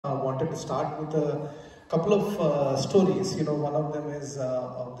Wanted to start with a couple of stories. One of them is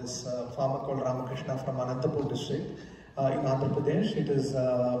of this farmer called Ramakrishna from Anantapur district in Andhra Pradesh. It is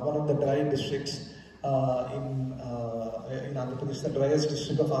one of the dry districts in Andhra Pradesh, the driest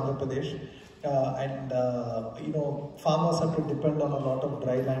district of Andhra Pradesh. Farmers have to depend on a lot of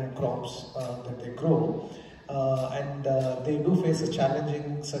dry land crops that they grow, and they do face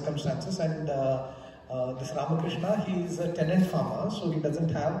challenging circumstances. And this Ramakrishna, he is a tenant farmer, so he doesn't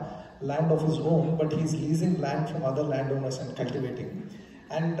have land of his own, but he's leasing land from other landowners and cultivating.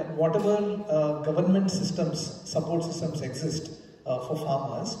 And whatever government systems, support systems exist for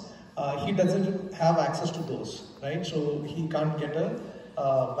farmers, he doesn't have access to those, right? So he can't get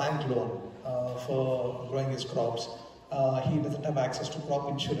a bank loan for growing his crops. He doesn't have access to crop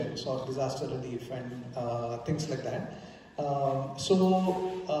insurance or disaster relief and things like that.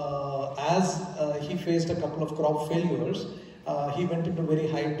 As he faced a couple of crop failures, he went into very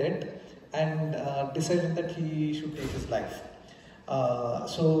high debt and decided that he should take his life.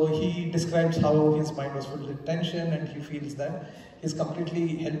 So he describes how his mind was filled with tension and he feels that he's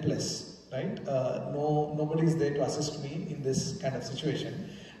completely helpless, right? Nobody is there to assist me in this kind of situation.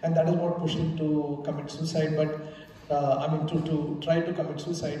 And that is what pushed him to commit suicide, but to try to commit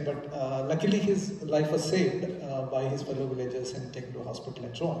suicide, but luckily his life was saved by his fellow villagers and taken to a hospital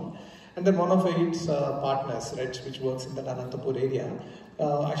and so on. And then one of its partners, right, which works in that Anantapur area,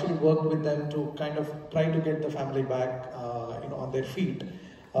 actually worked with them to kind of try to get the family back on their feet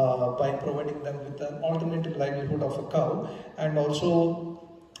by providing them with an alternative livelihood of a cow. And also,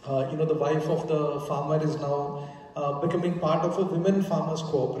 the wife of the farmer is now becoming part of a women farmers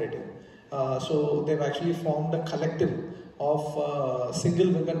cooperative. So they've actually formed a collective of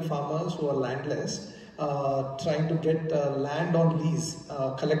single women farmers who are landless, trying to get land on lease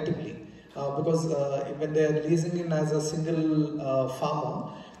collectively. Because when they are leasing in as a single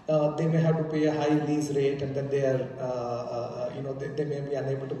farmer, they may have to pay a high lease rate, and then they are, they may be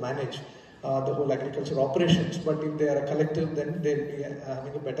unable to manage the whole agriculture operations. But if they are a collective, then they'll be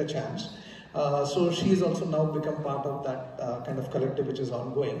having a better chance. So she's also now become part of that kind of collective which is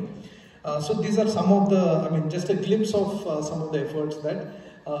ongoing. So these are some of the, just a glimpse of some of the efforts that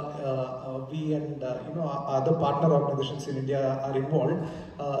we and other partner organizations in India are involved.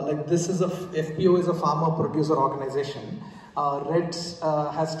 Like this is FPO is a farmer producer organization. REDS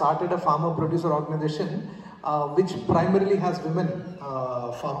has started a farmer producer organization which primarily has women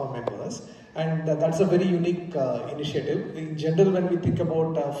farmer members, and that's a very unique initiative. In general, when we think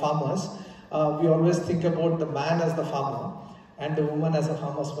about farmers, we always think about the man as the farmer and the woman as a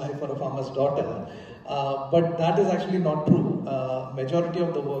farmer's wife or a farmer's daughter. But that is actually not true. Majority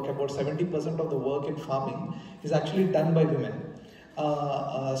of the work, about 70% of the work in farming is actually done by women.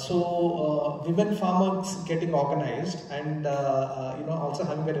 Women farmers getting organized and also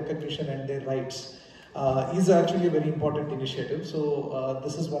having a recognition and their rights is actually a very important initiative. So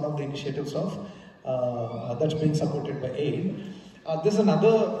this is one of the initiatives of that's being supported by AID. This is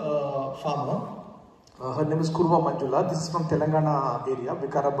another farmer. Her name is Kurva Manjula. This is from Telangana area,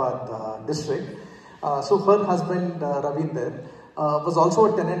 Vikarabad district. So her husband Ravinder was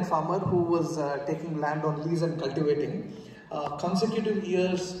also a tenant farmer who was taking land on lease and cultivating. Consecutive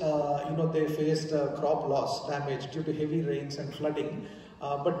years, they faced crop loss, damage due to heavy rains and flooding,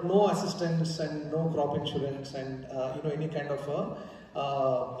 but no assistance and no crop insurance and any kind of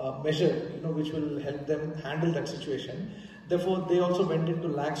a measure which will help them handle that situation. Therefore, they also went into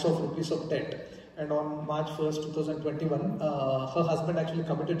lakhs of rupees of debt. And on March 1st, 2021, her husband actually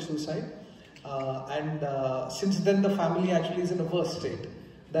committed suicide. Since then, the family actually is in a worse state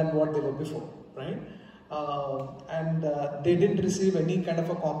than what they were before, right? They didn't receive any kind of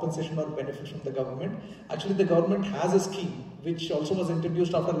a compensation or benefit from the government. Actually, the government has a scheme which also was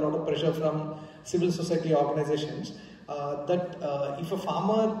introduced after a lot of pressure from civil society organizations that if a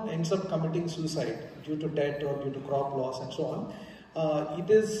farmer ends up committing suicide due to debt or due to crop loss and so on, it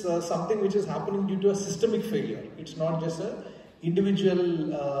is something which is happening due to a systemic failure. It's not just an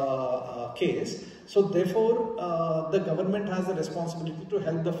individual case. So therefore, the government has a responsibility to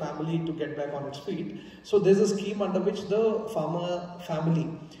help the family to get back on its feet. So there's a scheme under which the farmer family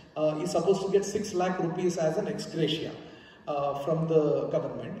is supposed to get 6 lakh rupees as an ex gratia from the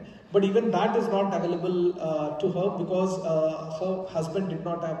government. But even that is not available to her because her husband did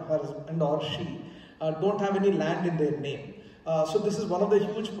not have, her husband or she don't have any land in their name. So this is one of the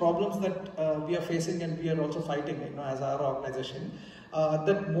huge problems that we are facing, and we are also fighting, as our organization,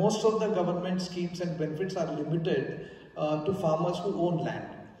 that most of the government schemes and benefits are limited to farmers who own land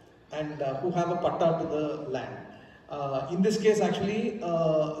and who have a patta to the land. In this case, actually,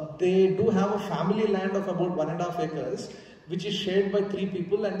 they do have a family land of about 1.5 acres, which is shared by 3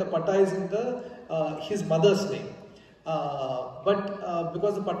 people, and the patta is in his mother's name. But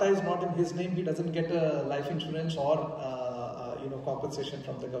because the patta is not in his name, he doesn't get a life insurance or compensation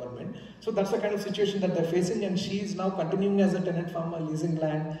from the government. So that's the kind of situation that they're facing, and she is now continuing as a tenant farmer, leasing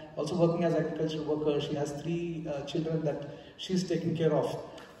land, also working as agricultural worker. She has 3 children that she's taking care of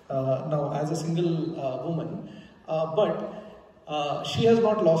now as a single woman. But she has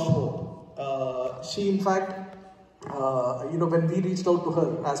not lost hope. She, in fact, when we reached out to her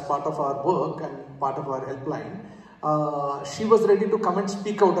as part of our work and part of our helpline, she was ready to come and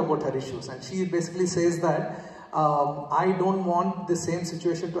speak out about her issues, and she basically says that I don't want the same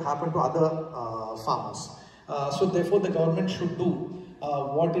situation to happen to other farmers. So therefore the government should do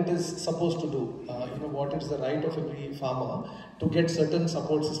what it is supposed to do, what is the right of every farmer to get certain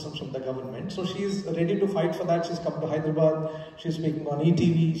support systems from the government. So she is ready to fight for that. She's come to Hyderabad, she's speaking on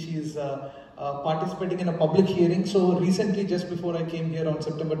ETV, she's participating in a public hearing. So recently, just before I came here on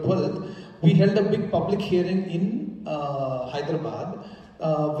September 12th, we held a big public hearing in Hyderabad,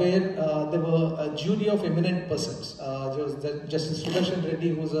 where there were a jury of eminent persons. There was Justice Sudarshan Reddy,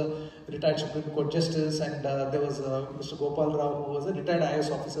 who was a retired Supreme Court Justice, and there was Mr. Gopal Rao, who was a retired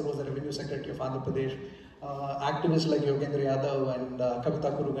IAS officer, who was the Revenue Secretary of Andhra Pradesh, activists like Yogendra Yadav and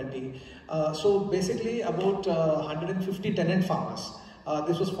Kavita Kuruganti. So basically about 150 tenant farmers.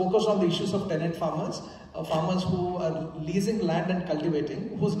 This was focused on the issues of tenant farmers, farmers who are leasing land and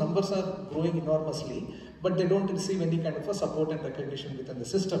cultivating, whose numbers are growing enormously, but they don't receive any kind of a support and recognition within the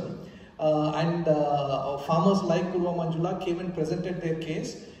system. Farmers like Kurva Manjula came and presented their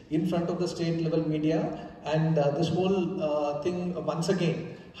case in front of the state level media, and this whole thing once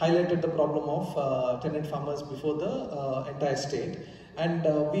again highlighted the problem of tenant farmers before the entire state. And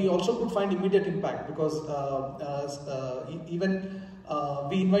we also could find immediate impact, because even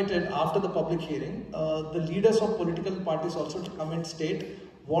we invited, after the public hearing, the leaders of political parties also to come and state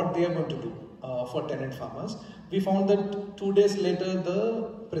what they are going to do for tenant farmers. We found that 2 days later, the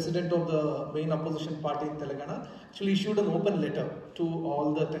president of the main opposition party in Telangana actually issued an open letter to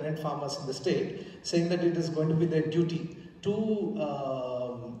all the tenant farmers in the state, saying that it is going to be their duty to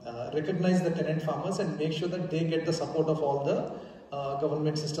recognize the tenant farmers and make sure that they get the support of all the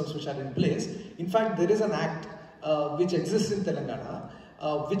government systems which are in place. In fact, there is an act which exists in Telangana,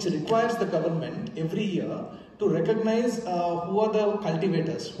 which requires the government every year to recognize who are the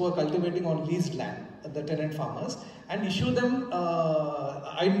cultivators who are cultivating on leased land, the tenant farmers, and issue them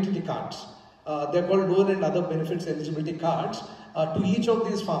identity cards. They're called door and other benefits eligibility cards to each of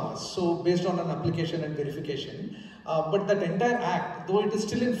these farmers. So based on an application and verification. But that entire act, though it is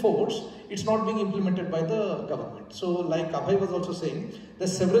still in force, it's not being implemented by the government. So like Abhay was also saying,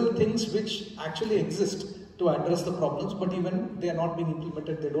 there's several things which actually exist to address the problems, but even they are not being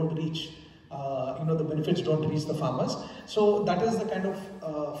implemented, they don't reach, the benefits don't reach the farmers. So that is the kind of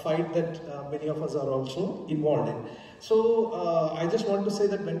fight that many of us are also involved in. So I just want to say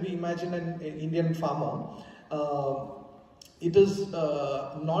that when we imagine an Indian farmer, it is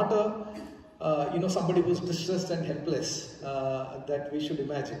not a somebody who's distressed and helpless that we should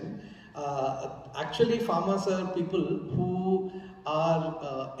imagine. Actually, farmers are people who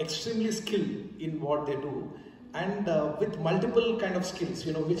are extremely skilled in what they do, and with multiple kind of skills,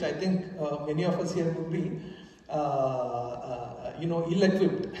 which I think many of us here would be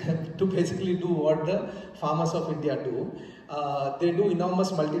ill-equipped to basically do what the farmers of India do. They do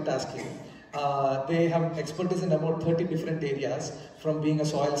enormous multitasking. They have expertise in about 30 different areas, from being a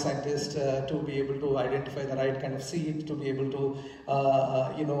soil scientist to be able to identify the right kind of seed, to be able to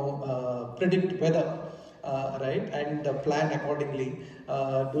predict weather, right, and plan accordingly,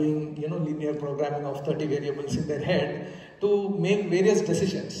 doing linear programming of 30 variables in their head to make various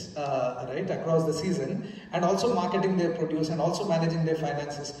decisions, right, across the season, and also marketing their produce and also managing their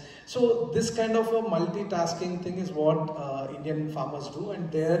finances. So this kind of a multitasking thing is what Indian farmers do,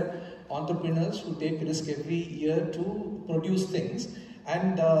 and they're entrepreneurs who take risk every year to produce things,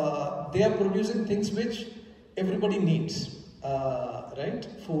 and they are producing things which everybody needs, right?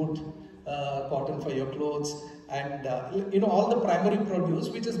 Food, cotton for your clothes, and all the primary produce,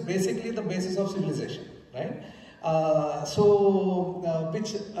 which is basically the basis of civilization, right?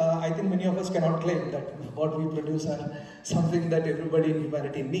 Which I think many of us cannot claim that what we produce are something that everybody in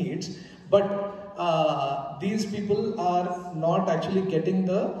humanity needs, but these people are not actually getting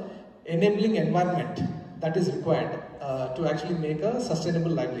the enabling environment that is required to actually make a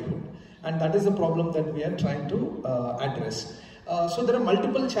sustainable livelihood, and that is the problem that we are trying to address. So there are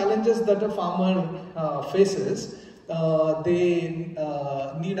multiple challenges that a farmer faces. They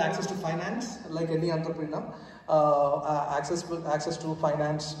need access to finance like any entrepreneur. access to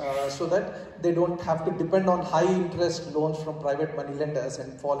finance so that they don't have to depend on high interest loans from private money lenders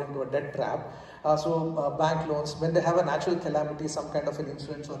and fall into a debt trap. Bank loans, when they have a natural calamity, some kind of an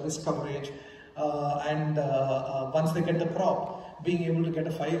insurance or risk coverage, and once they get the crop, being able to get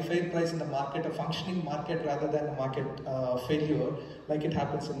a fair price in the market, a functioning market rather than a market failure like it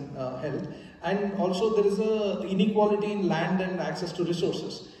happens in health. And also there is a inequality in land and access to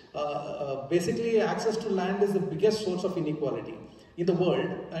resources. Basically, access to land is the biggest source of inequality in the world,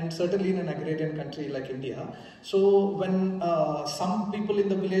 and certainly in an agrarian country like India. So when some people in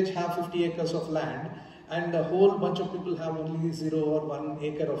the village have 50 acres of land and a whole bunch of people have only 0 or 1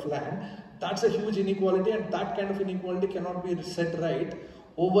 acre of land, that's a huge inequality, and that kind of inequality cannot be set right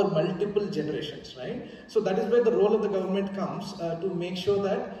over multiple generations, right? So that is where the role of the government comes to make sure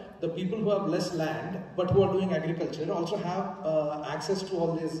that the people who have less land but who are doing agriculture also have access to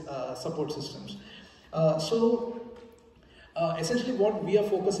all these support systems. Essentially what we are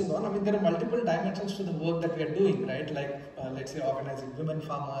focusing on, I mean, there are multiple dimensions to the work that we are doing, right? Like, let's say organizing women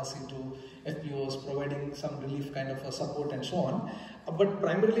farmers into FPOs, providing some relief kind of support and so on. But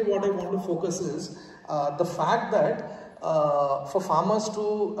primarily what I want to focus is the fact that for farmers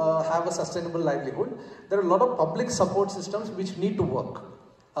to have a sustainable livelihood, there are a lot of public support systems which need to work.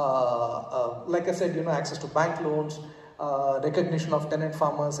 Like I said, access to bank loans, recognition of tenant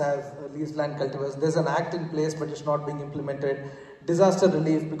farmers as leased land cultivars. There's an act in place, but it's not being implemented. Disaster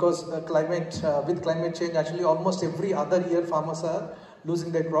relief, because with climate change, actually almost every other year farmers are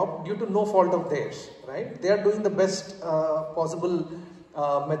losing their crop due to no fault of theirs, right? They are doing the best possible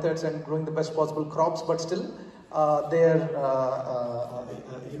methods and growing the best possible crops, but still they're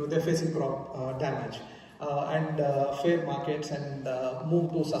facing crop damage. And fair markets and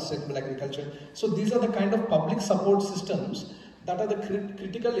move to sustainable agriculture. So these are the kind of public support systems that are the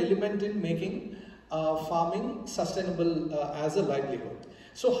critical element in making farming sustainable as a livelihood.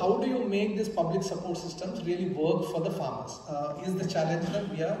 So how do you make these public support systems really work for the farmers is the challenge that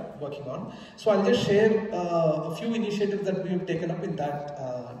we are working on. So I'll just share a few initiatives that we have taken up in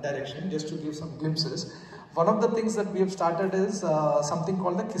that direction, just to give some glimpses. One of the things that we have started is something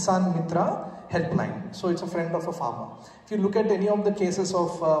called the Kisan Mitra helpline. So it's a friend of a farmer. If you look at any of the cases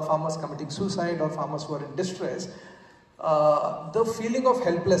of farmers committing suicide or farmers who are in distress, the feeling of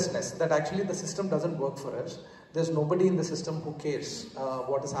helplessness that actually the system doesn't work for us, there's nobody in the system who cares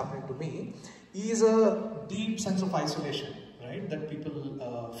what is happening to me, is a deep sense of isolation, right, that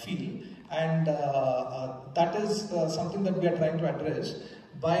people feel. And that is something that we are trying to address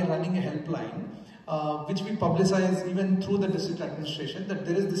by running a helpline, which we publicize even through the district administration, that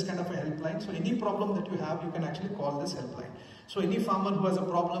there is this kind of a helpline. So any problem that you have, you can actually call this helpline. So any farmer who has a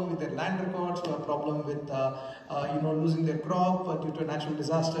problem with their land records, who has a problem with losing their crop due to a natural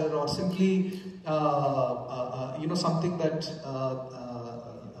disaster, or simply something that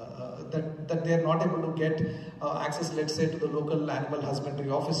that they are not able to get access, let's say, to the local animal husbandry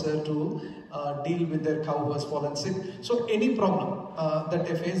officer to deal with their cow who has fallen sick. So any problem that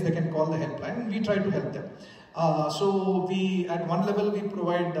they face, they can call the helpline, and we try to help them. So we, at one level, we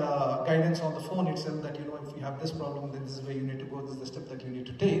provide guidance on the phone itself that, if you have this problem, then this is where you need to go, this is the step that you need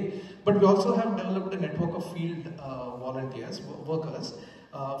to take. But we also have developed a network of field volunteers, workers,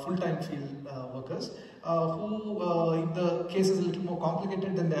 full-time field workers, who, if the case is a little more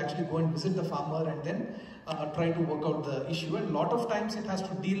complicated, then they actually go and visit the farmer and then try to work out the issue. And a lot of times it has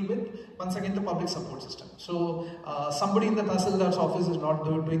to deal with, once again, the public support system. So somebody in the Tahsildar's office is not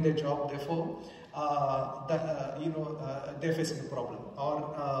doing their job, therefore they're facing a problem,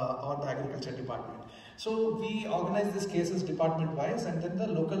 or the agriculture department. So we organize these cases department-wise, and then the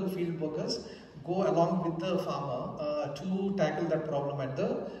local field workers go along with the farmer to tackle that problem at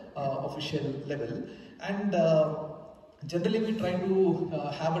the official level. And generally we try to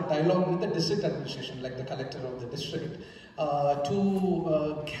have a dialogue with the district administration, like the collector of the district,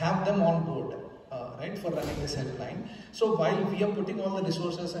 to have them on board, right, for running this helpline. So while we are putting all the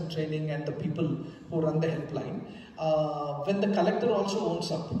resources and training and the people who run the helpline, when the collector also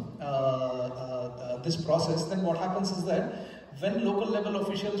owns up this process, then what happens is that when local level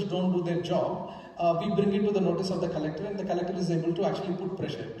officials don't do their job, we bring it to the notice of the collector, and the collector is able to actually put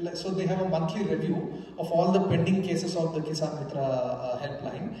pressure. So they have a monthly review of all the pending cases of the Kisan Mitra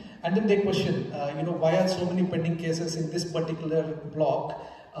helpline, and then they question, why are so many pending cases in this particular block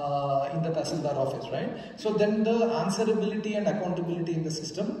in the Tahsildar office, right? So then the answerability and accountability in the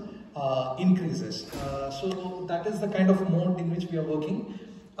system increases. So that is the kind of mode in which we are working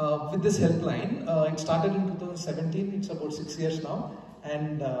with this helpline. It started in 2017, it's about 6 years now,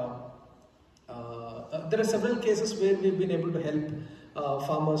 and there are several cases where we've been able to help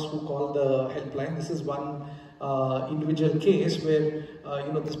farmers who call the helpline. This is one individual case where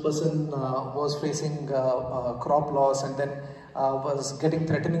this person was facing crop loss, and then was getting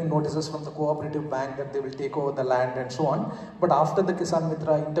threatening notices from the cooperative bank that they will take over the land and so on. But after the Kisan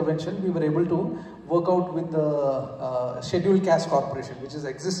Mitra intervention, we were able to work out with the Scheduled Caste Corporation, which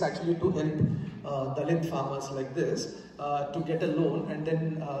exists actually to help Dalit farmers like this to get a loan and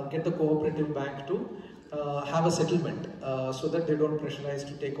then get the cooperative bank to have a settlement so that they don't pressurize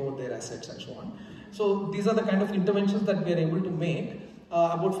to take over their assets and so on. So these are the kind of interventions that we are able to make.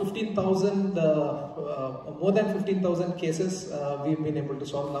 About 15,000, more than 15,000 cases we've been able to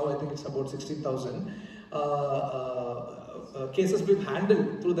solve. Now I think it's about 16,000 cases we've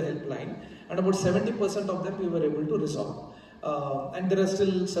handled through the helpline, and about 70% of them we were able to resolve. And there are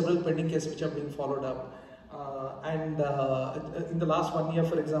still several pending cases which are being followed up. In the last 1 year,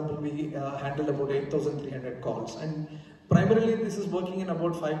 for example, we handled about 8,300 calls. And primarily, this is working in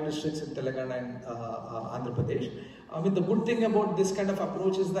about 5 districts in Telangana and Andhra Pradesh. I mean, the good thing about this kind of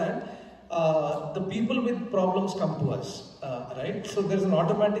approach is that the people with problems come to us, right? So there's an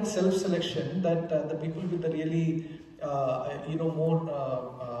automatic self-selection that the people with the really, more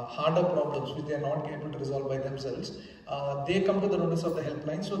harder problems which they are not able to resolve by themselves, they come to the notice of the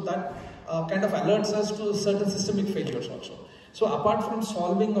helpline. So that kind of alerts us to certain systemic failures also. So apart from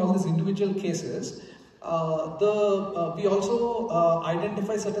solving all these individual cases, we also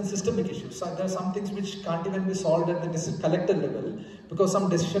identify certain systemic issues. So there are some things which can't even be solved at the district collector level because some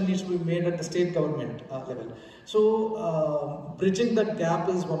decision needs to be made at the state government level. So bridging that gap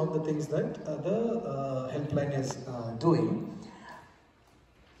is one of the things that the helpline is doing.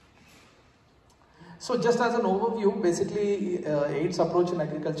 So just as an overview, basically AIDS approach in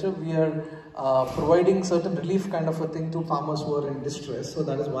agriculture, we are providing certain relief kind of a thing to farmers who are in distress. So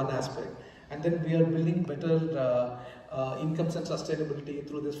that is one aspect. And then we are building better incomes and sustainability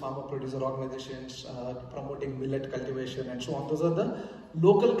through these farmer producer organizations, promoting millet cultivation and so on. Those are the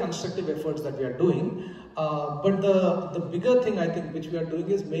local constructive efforts that we are doing. But the bigger thing I think which we are doing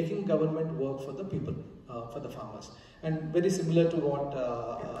is making government work for the people, for the farmers. And very similar to what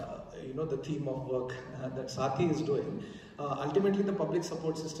the theme of work that Sathi is doing. Ultimately, the public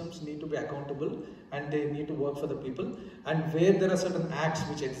support systems need to be accountable and they need to work for the people. And where there are certain acts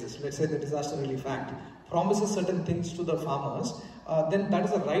which exist, let's say the Disaster Relief Act promises certain things to the farmers, then that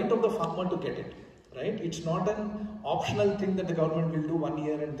is the right of the farmer to get it, right? It's not an optional thing that the government will do 1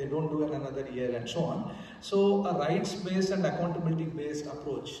 year and they don't do it another year and so on. So a rights-based and accountability-based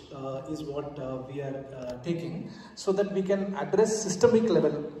approach is what we are taking so that we can address systemic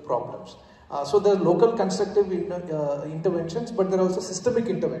level problems. So there are local constructive interventions, but there are also systemic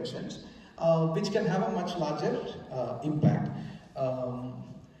interventions which can have a much larger impact.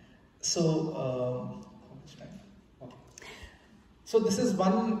 So this is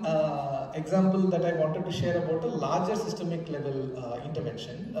one example that I wanted to share about a larger systemic level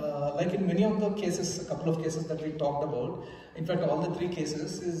intervention. Like in many of the cases, a couple of cases that we talked about, in fact all the 3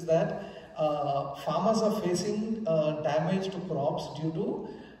 cases, is that farmers are facing damage to crops due to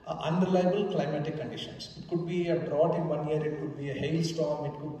unreliable climatic conditions. It could be a drought in 1 year, it could be a hailstorm,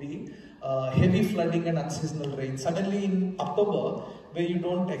 it could be heavy flooding and unseasonal rain. Suddenly in October, where you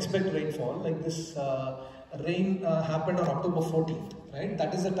don't expect rainfall, like this rain happened on October 14th, right?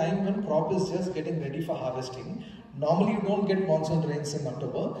 That is the time when crop is just getting ready for harvesting. Normally you don't get monsoon rains in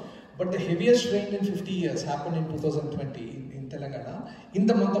October, but the heaviest rain in 50 years happened in 2020 in Telangana in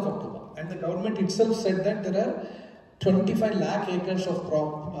the month of October. And the government itself said that there are 25 lakh acres of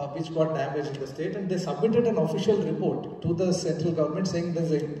crop which got damaged in the state, and they submitted an official report to the central government saying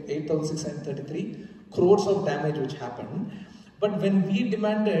there's 8,633 crores of damage which happened. But when we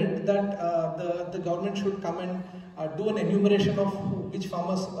demanded that the government should come and do an enumeration of which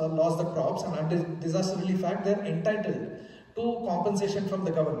farmers lost the crops, and under Disaster Relief Act they are entitled to compensation from the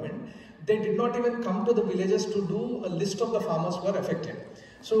government, they did not even come to the villages to do a list of the farmers who are affected.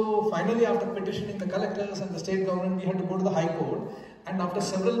 So finally, after petitioning the collectors and the state government, we had to go to the High Court, and after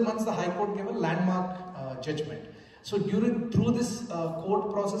several months the High Court gave a landmark judgment. So through this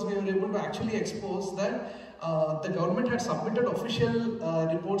court process, we were able to actually expose that the government had submitted official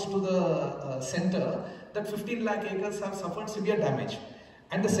reports to the center that 15 lakh acres have suffered severe damage.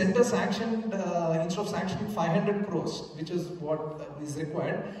 And the center sanctioned, instead of sanctioning 500 crores, which is what is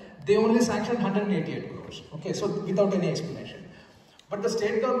required, they only sanctioned 188 crores. Okay, so without any explanation. But the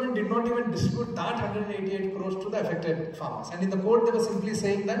state government did not even distribute that 188 crores to the affected farmers. And in the court, they were simply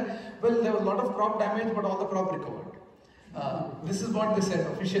saying that, well, there was a lot of crop damage, but all the crop recovered. This is what they said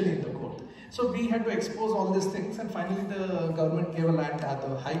officially in the court. So we had to expose all these things, and finally the government gave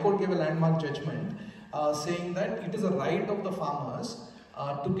the High Court gave a landmark judgment saying that it is a right of the farmers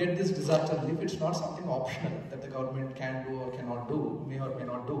to get this disaster relief. It's not something optional that the government can do or cannot do, may or may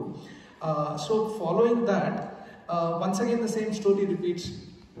not do. So following that, once again the same story repeats.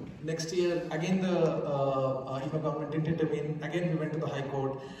 Next year, again the government didn't intervene. Again we went to the High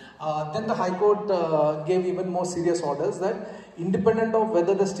Court. Then the High Court gave even more serious orders that independent of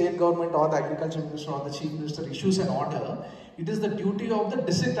whether the state government or the agriculture minister or the chief minister issues an order, it is the duty of the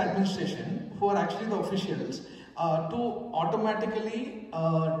district administration, who are actually the officials, to automatically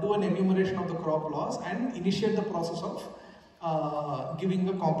do an enumeration of the crop loss and initiate the process of giving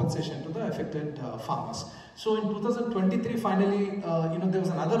the compensation to the affected farmers. So in 2023, finally, there was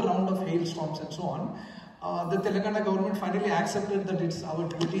another round of hailstorms and so on. The Telangana government finally accepted that it's our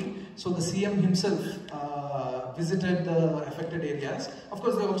duty. So the CM himself visited the affected areas. Of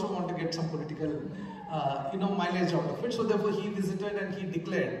course, they also want to get some political, mileage out of it. So therefore, he visited and he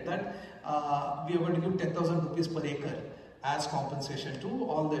declared that we are going to give 10,000 rupees per acre as compensation to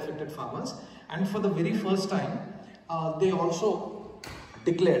all the affected farmers. And for the very first time, they also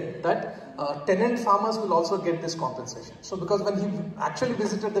declared that tenant farmers will also get this compensation. So because when he actually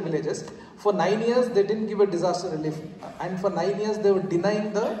visited the villages, for 9 years they didn't give a disaster relief, and for 9 years they were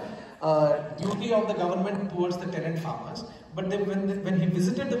denying the duty of the government towards the tenant farmers. But then when he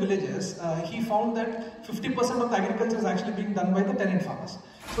visited the villages, he found that 50% of the agriculture is actually being done by the tenant farmers.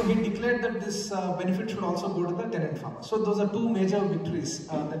 So he declared that this benefit should also go to the tenant farmers. So those are two major victories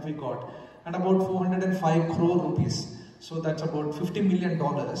that we got, and about 405 crore rupees. So that's about $50 million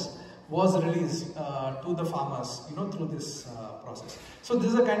was released to the farmers, through this process. So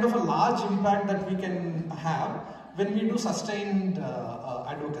this is a kind of a large impact that we can have when we do sustained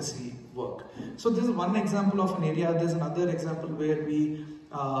advocacy work. So this is one example of an area. There's another example where we,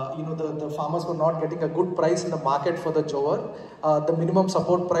 the farmers were not getting a good price in the market for the jowar. The minimum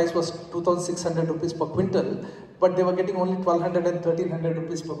support price was 2,600 rupees per quintal, but they were getting only 1,200 and 1,300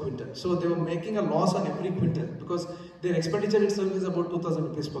 rupees per quintal. So they were making a loss on every quintal because their expenditure itself is about 2,000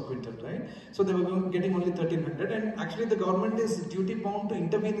 rupees per quintal, right? So they were getting only 1,300, and actually the government is duty bound to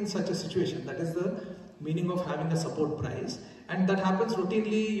intervene in such a situation. That is the meaning of having a support price, and that happens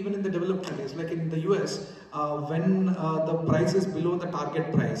routinely even in the developed countries. Like in the US, when the price is below the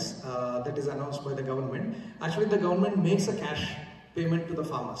target price that is announced by the government, actually the government makes a cash payment to the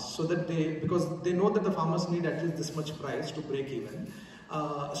farmers, so that because they know that the farmers need at least this much price to break even.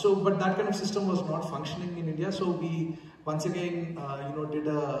 But that kind of system was not functioning in India. So we once again, did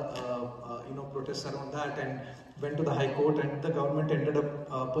a protest around that and went to the High Court, and the government ended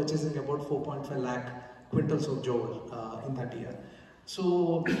up purchasing about 4.5 lakh quintals of jowar in that year.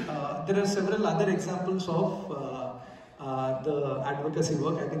 So there are several other examples of the advocacy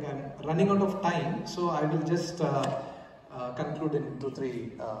work. I think I'm running out of time, so I will just conclude in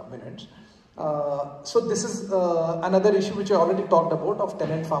 2-3 minutes. So this is another issue which I already talked about, of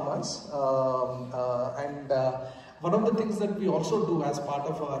tenant farmers, and one of the things that we also do as part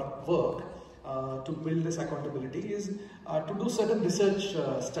of our work to build this accountability is to do certain research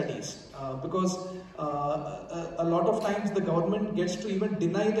studies, because a lot of times the government gets to even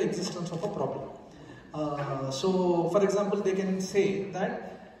deny the existence of a problem. So for example, they can say that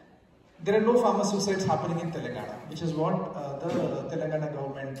there are no farmer suicides happening in Telangana, which is what the Telangana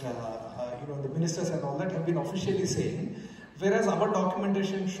government, the ministers and all that have been officially saying, whereas our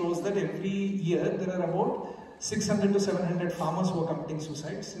documentation shows that every year there are about 600 to 700 farmers who are committing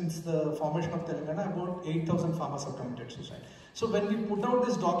suicide. Since the formation of Telangana, about 8,000 farmers have committed suicide. So when we put out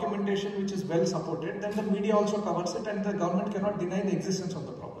this documentation which is well supported, then the media also covers it, and the government cannot deny the existence of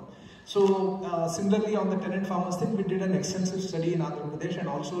the problem. So similarly on the tenant farmers thing, we did an extensive study in Andhra Pradesh and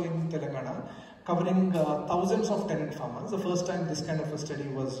also in Telangana, covering thousands of tenant farmers. The first time this kind of a study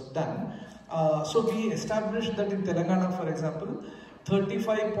was done. So we established that in Telangana, for example,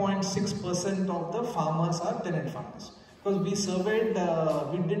 35.6% of the farmers are tenant farmers. Because we surveyed,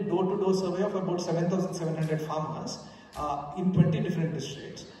 we did door-to-door survey of about 7,700 farmers in 20 different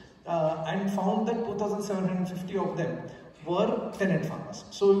districts, and found that 2,750 of them were tenant farmers.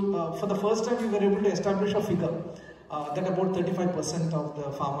 So for the first time we were able to establish a figure that about 35% of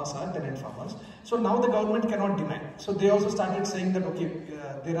the farmers are tenant farmers. So now the government cannot deny. So they also started saying that, okay,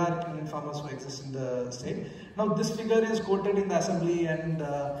 there are tenant farmers who exist in the state. Now this figure is quoted in the assembly, and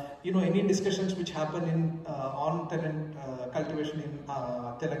any discussions which happen in on tenant cultivation in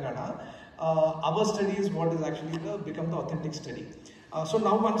Telangana, our study is what is actually become the authentic study. So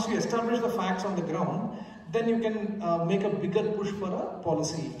now once you establish the facts on the ground, then you can make a bigger push for a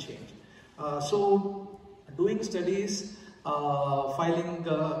policy change. So doing studies, filing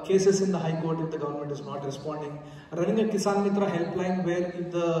cases in the High Court if the government is not responding, running a Kisan Mitra helpline where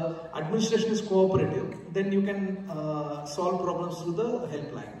if the administration is cooperative, then you can solve problems through the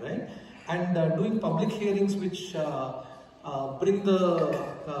helpline, right? And doing public hearings which bring the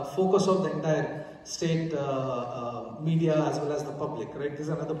focus of the entire state media as well as the public, right? This is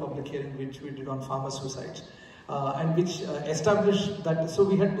another public hearing which we did on farmer suicides and which established that, so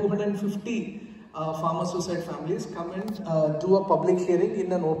we had 250 farmer suicide families come and do a public hearing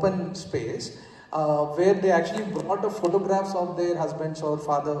in an open space where they actually brought photographs of their husbands or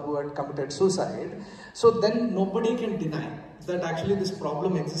father who had committed suicide. So then nobody can deny that actually this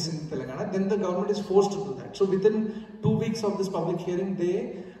problem exists in Telangana. Then the government is forced to do that. So within 2 weeks of this public hearing,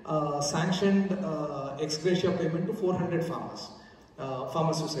 they sanctioned ex gratia payment to 400 farmers,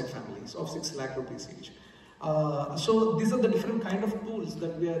 farmer suicide families of 6 lakh rupees each. So these are the different kind of tools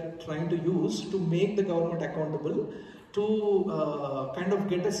that we are trying to use to make the government accountable, to kind of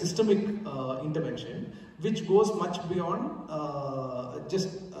get a systemic intervention which goes much beyond just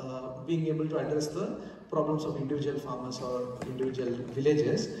being able to address the problems of individual farmers or individual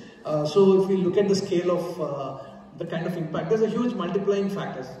villages. So if we look at the scale of the kind of impact, there's a huge multiplying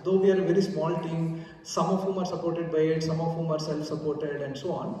factors. Though we are a very small team, some of whom are supported by it, some of whom are self-supported and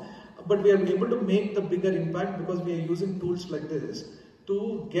so on. But we are able to make the bigger impact because we are using tools like this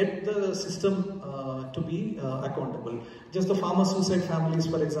to get the system to be accountable. Just the farmer suicide families,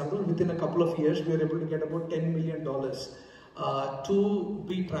 for example, within a couple of years, we are able to get about $10 million to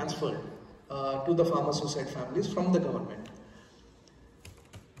be transferred to the farmer suicide families from the government.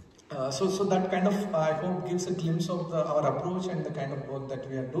 So that kind of, I hope, gives a glimpse of our approach and the kind of work that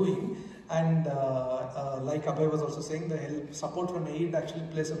we are doing. And like Abhay was also saying, the help, support from aid actually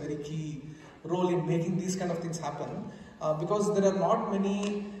plays a very key role in making these kind of things happen, because there are not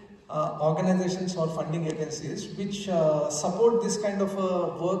many organizations or funding agencies which support this kind of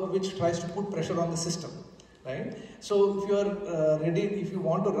work which tries to put pressure on the system, right? So if you are ready, if you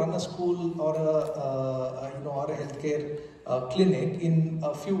want to run a school or or a healthcare clinic in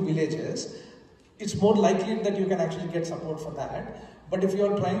a few villages, it's more likely that you can actually get support for that. But if you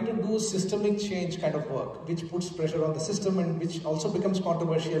are trying to do systemic change kind of work, which puts pressure on the system and which also becomes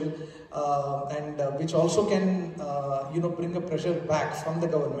controversial and which also can, bring a pressure back from the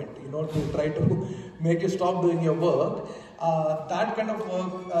government, to try to make you stop doing your work, that kind of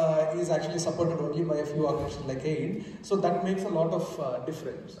work is actually supported only by a few organizations like AID. So that makes a lot of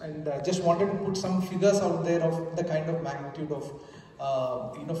difference. And just wanted to put some figures out there of the kind of magnitude of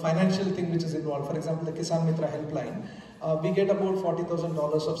financial thing which is involved. For example, the Kisan Mitra helpline, we get about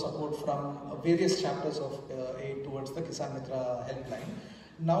 $40,000 of support from various chapters of aid towards the Kisan Mitra helpline.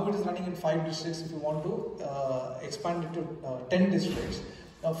 Now it is running in 5 districts. If you want to expand it to 10 districts,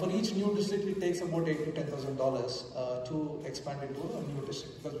 for each new district it takes about $8,000 to $10,000 to expand it to a new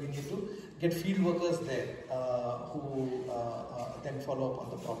district, because we need to get field workers there who then follow up on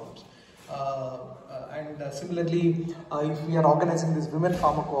the problems. And similarly, if we are organizing these women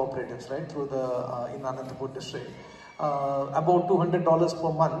farmer cooperatives, right, through the in Anantapur district, about $200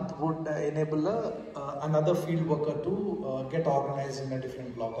 per month would enable another field worker to get organized in a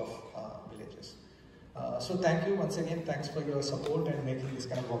different block of villages. So thank you once again. Thanks for your support and making this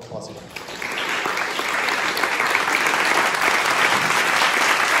kind of work possible.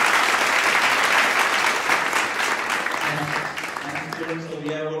 So we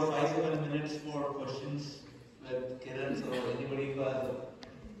have about 5-7 minutes for questions with Kiran. So anybody who has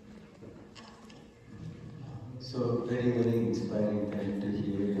So very, very inspiring to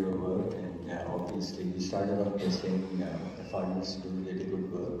hear your work, and obviously we started off by saying the farmers do really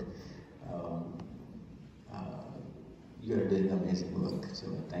good work. You are doing amazing work, so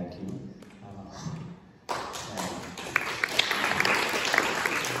thank you.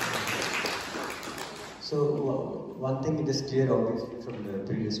 So one thing it is clear, obviously, from the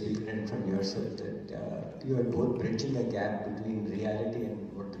previous speaker and from yourself, that you are both bridging a gap between reality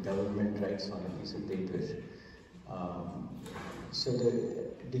and what the government writes on a piece of paper. So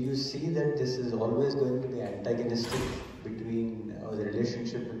do you see that this is always going to be antagonistic between, or the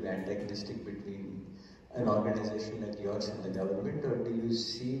relationship will be antagonistic between an organization like yours and the government, or do you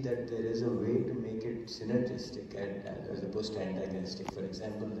see that there is a way to make it synergistic as opposed to antagonistic? For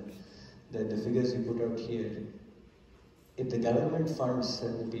example, the figures you put out here, if the government funds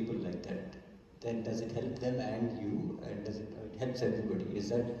certain people like that, then does it help them and you, and does it helps everybody? Is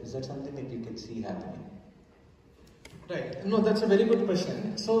that something that you can see happening? Right. No, that's a very good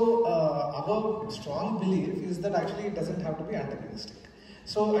question. So our strong belief is that actually it doesn't have to be antagonistic.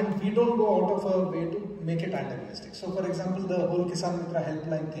 So, and we don't go out of our way to make it antagonistic. So for example, the whole Kisan Mitra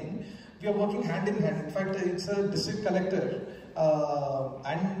helpline thing, we are working hand in hand. In fact, it's a district collector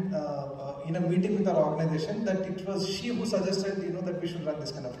and in a meeting with our organization that it was she who suggested, that we should run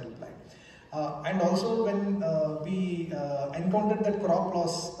this kind of helpline. And also when we encountered that crop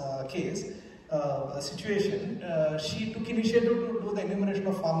loss case situation, she took initiative to do the enumeration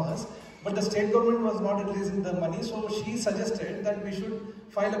of farmers, but the state government was not releasing the money, so she suggested that we should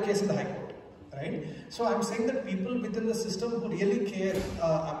file a case in the High Court. Right? So I'm saying that people within the system who really care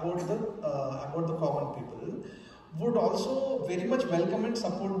about the common people would also very much welcome and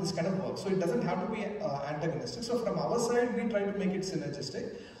support this kind of work. So it doesn't have to be antagonistic. So from our side, we try to make it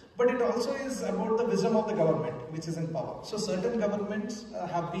synergistic. But it also is about the wisdom of the government, which is in power. So certain governments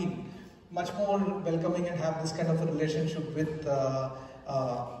have been much more welcoming and have this kind of a relationship with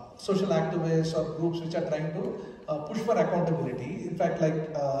social activists or groups which are trying to push for accountability. In fact, like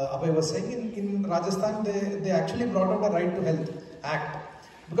Abhay was saying, in Rajasthan, they actually brought out a Right to Health Act.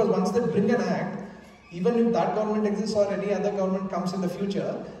 Because once they bring an act, even if that government exists or any other government comes in the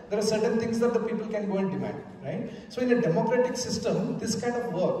future, there are certain things that the people can go and demand, right? So in a democratic system, this kind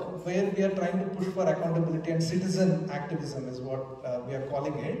of work, where we are trying to push for accountability and citizen activism is what we are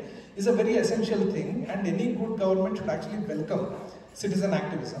calling it, is a very essential thing, and any good government should actually welcome citizen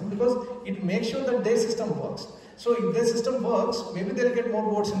activism because it makes sure that their system works. So if their system works, maybe they'll get more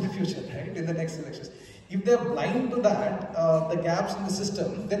votes in the future, right, in the next elections. If they're blind to that, the gaps in the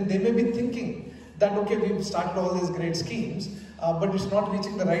system, then they may be thinking that, okay, we've started all these great schemes, but it's not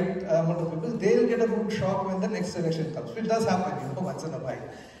reaching the right amount of people. They'll get a rude shock when the next election comes. It does happen, once in a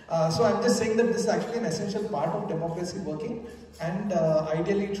while. So I'm just saying that this is actually an essential part of democracy working, and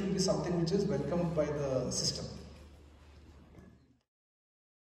ideally it should be something which is welcomed by the system.